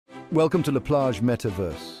Welcome to La Plage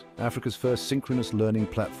Metaverse, Africa's first synchronous learning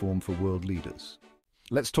platform for world leaders.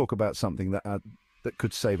 Let's talk about something that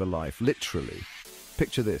could save a life, literally.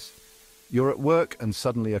 Picture this. You're at work and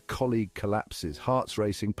suddenly a colleague collapses, heart's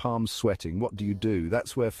racing, palms sweating. What do?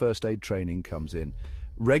 That's where first aid training comes in.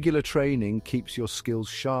 Regular training keeps your skills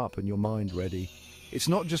sharp and your mind ready. It's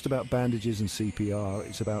not just about bandages and CPR,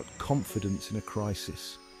 it's about confidence in a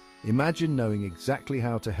crisis. Imagine knowing exactly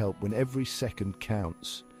how to help when every second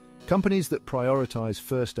counts. Companies that prioritize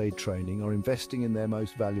first aid training are investing in their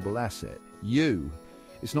most valuable asset, you.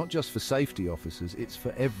 It's not just for safety officers, it's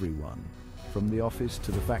for everyone. From the office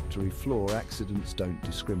to the factory floor, accidents don't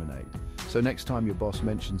discriminate. So next time your boss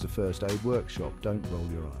mentions a first aid workshop, don't roll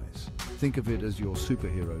your eyes. Think of it as your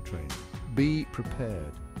superhero training. Be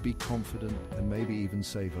prepared, be confident, and maybe even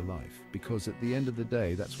save a life. Because at the end of the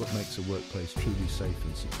day, that's what makes a workplace truly safe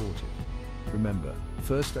and supportive. Remember,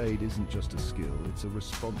 first aid isn't just a skill, it's a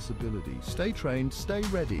responsibility. Stay trained, stay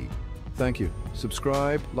ready. Thank you.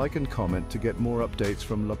 Subscribe, like and comment to get more updates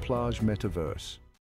from La Plage Metaverse.